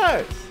electric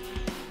guitars.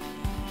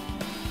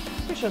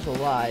 Pretty sure it's a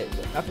lie,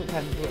 but after the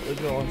time we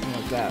go on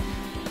something like that.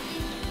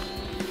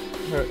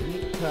 Her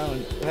unique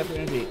tone, hyper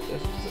energy,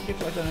 there's some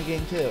picture like that in the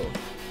game too.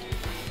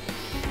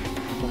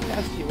 Let me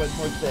ask you one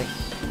more thing.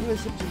 Who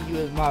is between you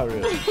and Maru?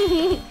 You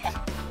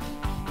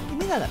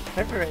mean that in a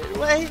perforated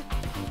way?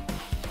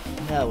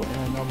 No, in a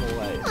normal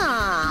way.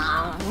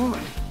 Aww.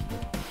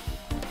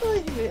 Well,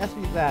 you asked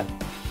me that.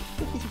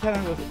 The piece of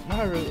pattern with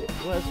Maru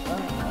was,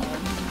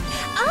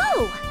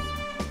 Oh!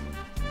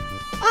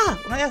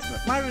 When I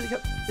asked Maru to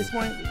come this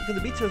morning to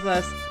the beach with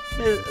us, she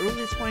made a really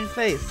disappointing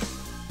face.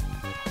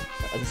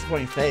 A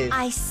disappointing face?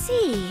 I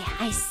see.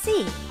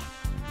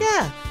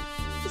 Yeah!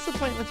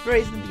 Disappointment's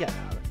very easy to get.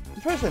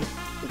 In person,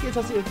 we can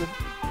associate with the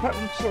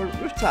apartment store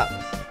rooftops.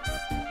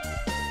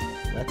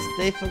 Let's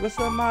stay focused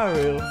on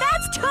Maru.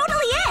 That's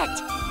totally it!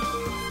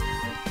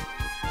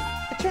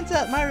 It turns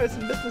out Maru is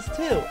in business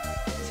too.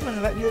 Someone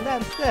invited me to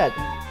that instead.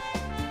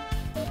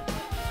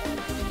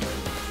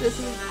 This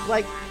is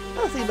like, I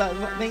was thinking about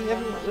making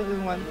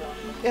everyone.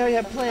 We already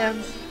have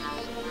plans.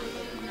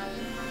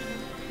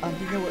 Do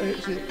you know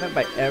what she meant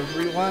by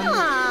everyone?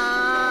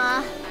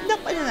 Aww.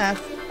 Nope, I didn't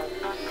ask.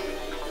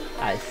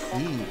 I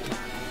see.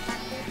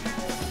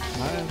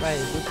 Maru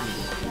invited with me.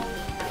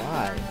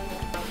 Why?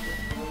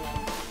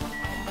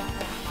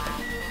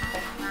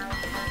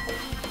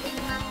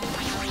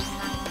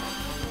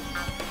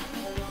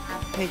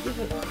 Hey, give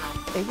a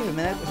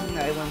minute. There's something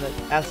I wanted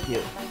to ask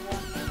you.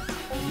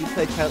 Did you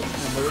play Twilight in the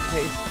murder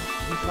case,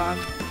 Yukon?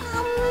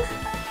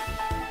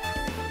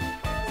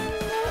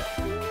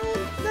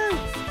 No.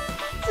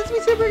 Since we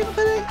said we're gonna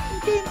play that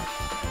game,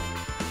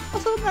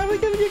 Also, now we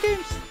get video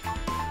games.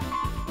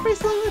 Pretty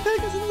slowly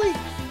instantly.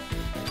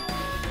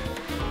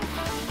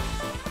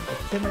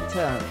 With Tim and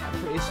Tone, I'm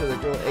pretty sure the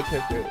girl A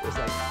character was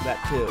like that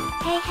too.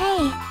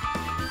 Hey.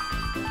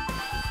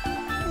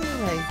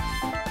 Anyway,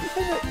 you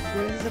find out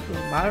where's up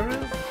with Maru?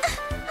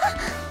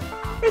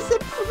 Where's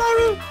up with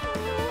Maru?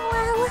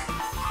 Well...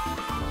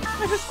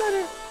 My first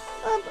better.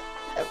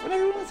 When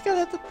everyone's got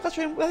at the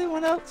classroom with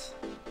everyone else.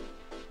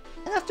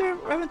 And after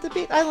I went to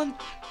Beat Island,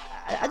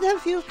 I did have a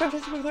few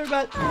conversations with her,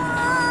 but...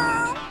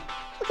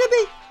 Look at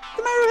me!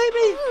 The Maru hate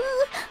me!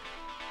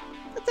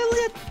 That's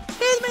totally it!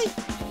 Scares me!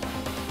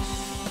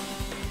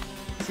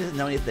 She doesn't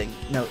know anything.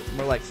 No,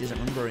 more like she doesn't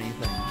remember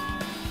anything.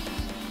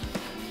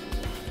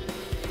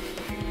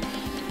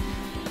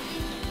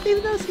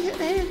 Even though she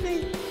hated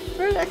me,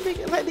 for her to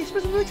actually invite me, she's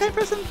a really kind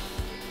person.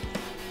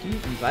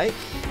 Invite?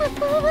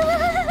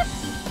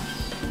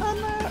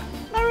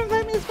 Maru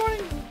invited me this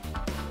morning.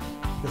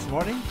 This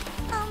morning?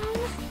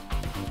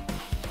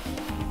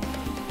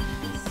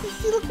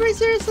 She looked very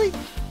serious.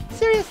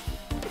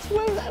 That's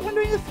why I'm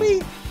wondering if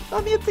we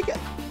let me up to get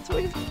so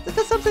we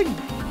discuss something.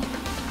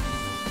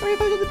 Or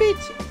if I go to the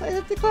beach, I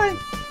had to decline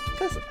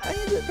because I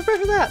need to prepare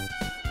for that.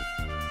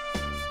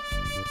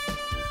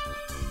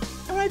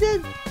 And when I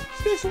did,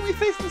 she made so many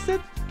faces and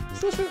said,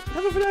 "Still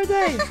have it for another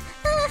day."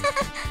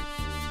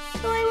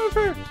 Don't worry about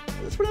her.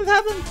 This wouldn't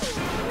have happened.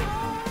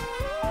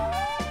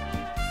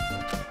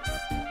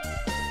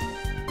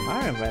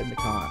 I invited me to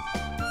come on.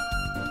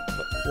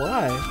 But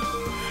why?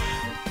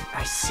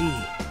 I see.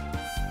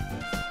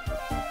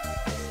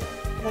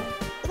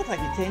 It looked like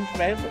you changed,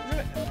 right?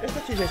 There's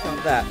no change on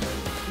that.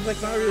 It's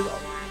like Maru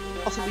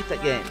also beat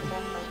that game.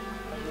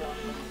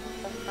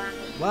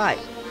 Why?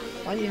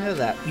 Why do you know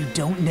that? You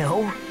don't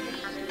know?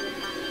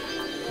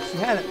 She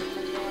hadn't.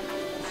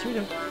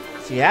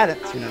 She hadn't.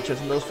 She would have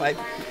chosen those 5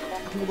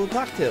 people to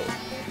talk to.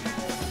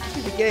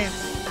 See the game.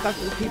 Talk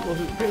to the people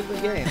who created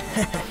the game.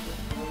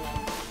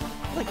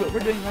 Like what we're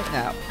doing right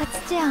now. But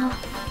still...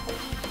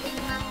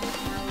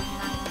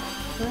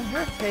 But in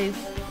her case,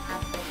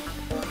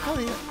 it was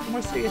probably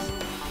more serious.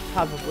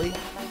 Probably.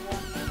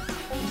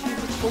 She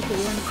was supposed to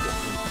learn to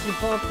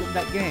involved in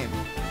that game.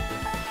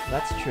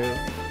 That's true.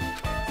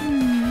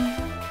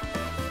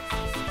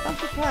 I'm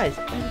surprised.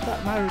 I never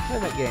thought Maru would play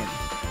that game.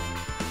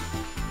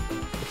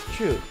 It's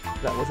true.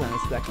 That was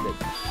unexpected.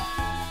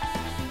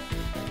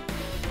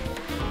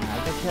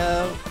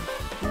 Nagato,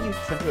 didn't you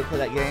simply play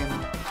that game?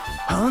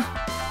 Huh?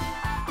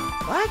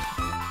 What?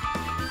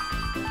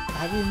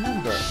 I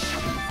remember.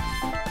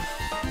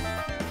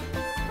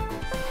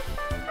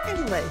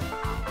 Anyway,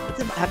 what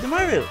happened to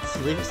Maru? Did she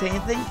leave you say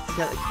anything? She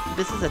got like,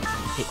 business to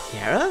take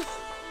care of?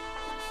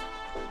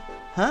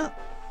 Huh?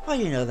 Why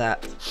do you know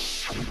that?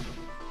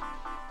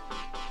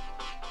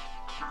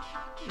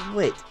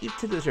 Wait, you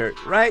took this shirt,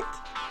 right?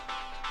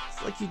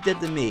 It's like you did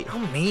to me. How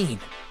mean.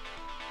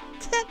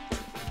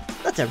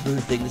 That's a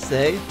rude thing to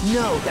say.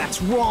 No,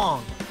 that's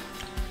wrong.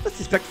 That's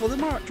disrespectful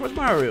towards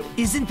Maru.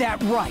 Isn't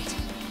that right?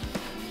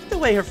 The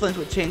way her feelings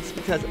would change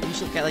because you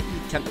should get like you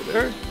tempted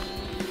her.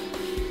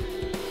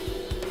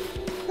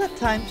 That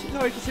time, she'd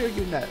already considered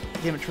giving that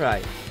game a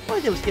try. All I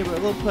did was give her a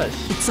little push.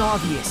 It's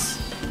obvious.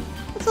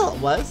 That's all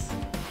it was.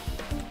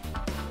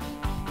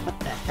 What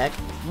the heck?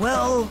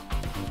 Well...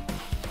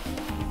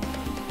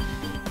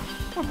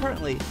 More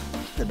importantly,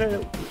 it's better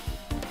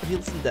if you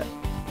listen to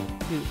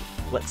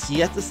what she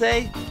has to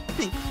say,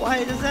 being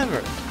quiet as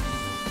ever.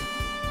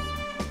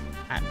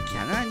 I'm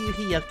counting on you,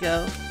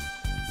 Hiyoko.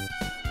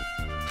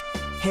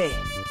 Hey.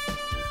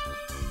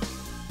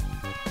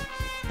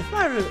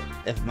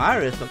 If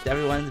Maru spoke to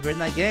everyone in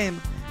that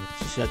game,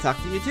 she should have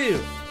talked to you too,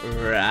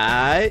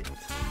 right?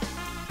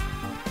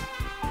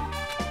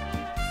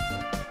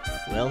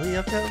 Well,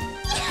 Hiyoko?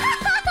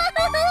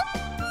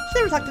 She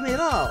never talked to me at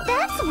all.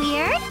 That's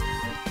weird.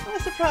 I'm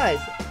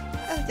surprised.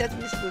 I think that's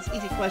basically this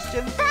easy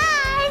question.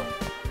 Bye!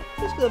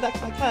 Let's go back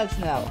to my cottage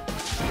now.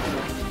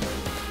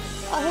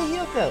 Oh, hey,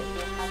 Hiyoko!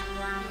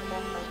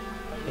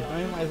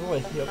 Ignoring my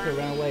voice, Hiyoko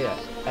ran away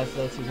as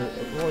though she was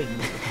avoiding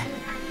me.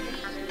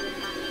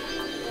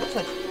 Looks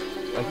like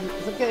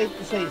it's okay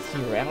to say she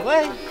ran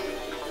away.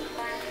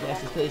 Yeah,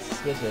 she's pretty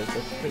suspicious.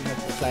 That's pretty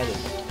much decided.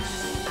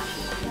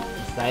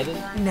 Decided?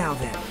 Now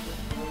then.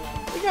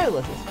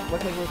 Regardless, it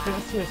looks like we're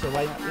finished here, so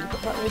why not we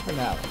part way for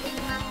now?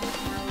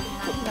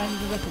 Something I need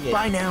to investigate.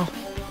 Bye now.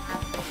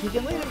 I'll see you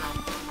again later.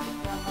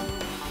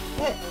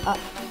 Hey,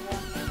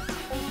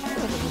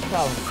 this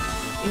problem.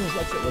 English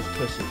exit was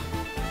pushy.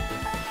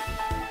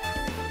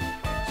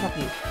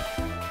 Chucky,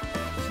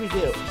 what should we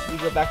do? Should we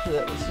go back to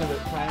the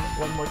crime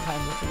one more time,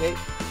 investigate?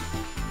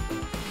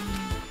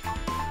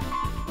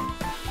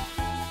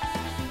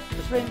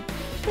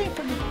 Refrain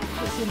from the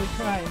scene of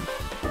crime.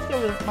 Let's go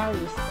with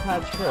Maru's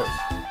cottage first.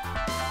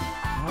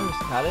 Maru's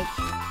cottage?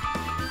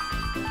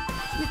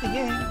 Let's beat the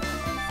game.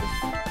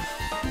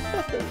 It's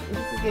best to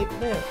investigate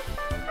there,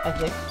 I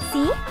think. See?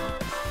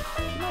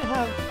 You might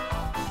have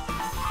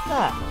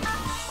that.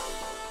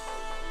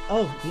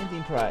 Oh, the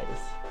ending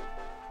prize.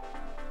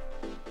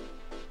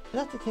 If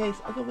that's the case,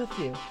 I'll go with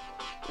you.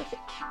 Okay.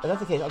 If that's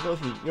the case, I'll go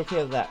with you. You're okay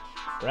with that?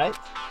 right?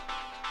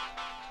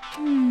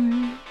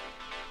 Hmm.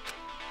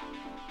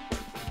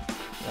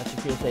 That's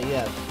your cue to say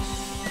yes.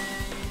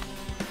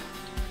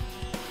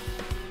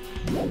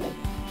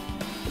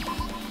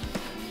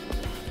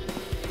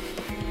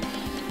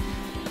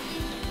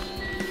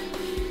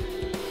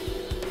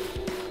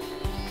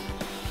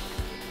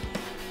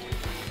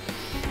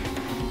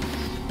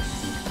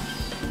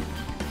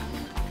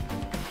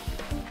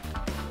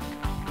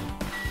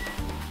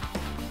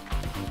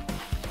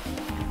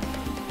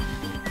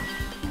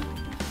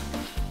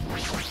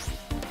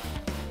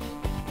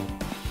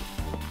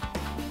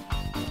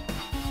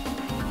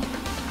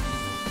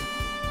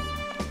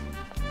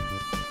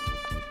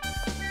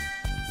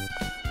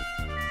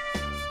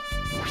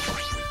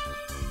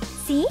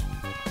 See?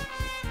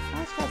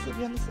 I just gotta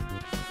be on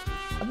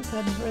this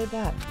side and right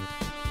back.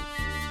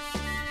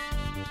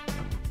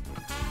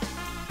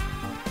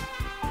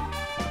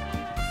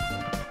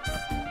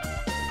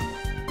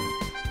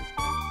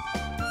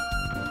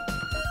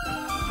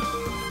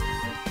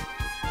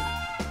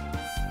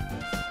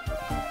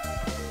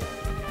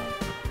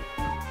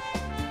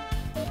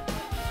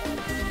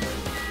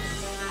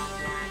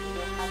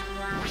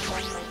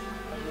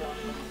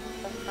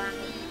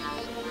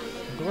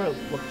 The door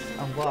looks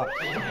unlocked.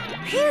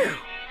 Phew!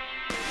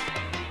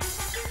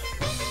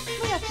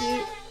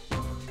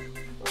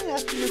 Right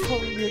after you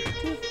told me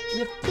we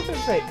have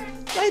different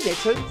frames. Right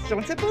next to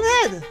someone simple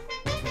head.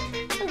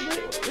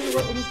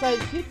 When we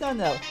started keep down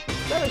now.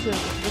 That was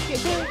let's get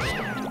there.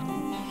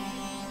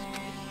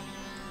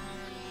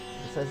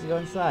 Decides to go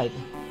inside.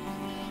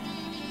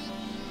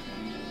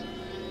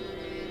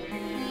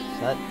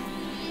 But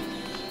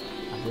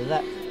I'll do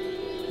that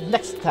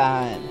next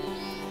time.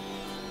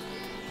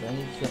 So I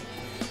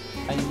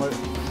need more. I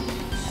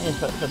need to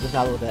cut this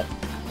out a little bit.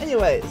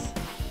 Anyways,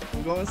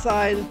 we'll go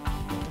inside.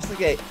 What's the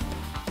gate?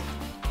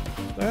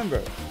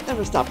 Remember,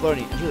 never stop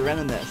learning. Enjoy the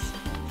randomness.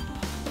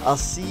 I'll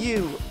see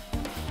you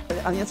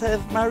on the inside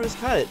of Maru's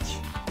cottage.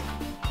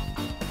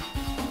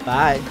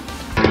 Bye.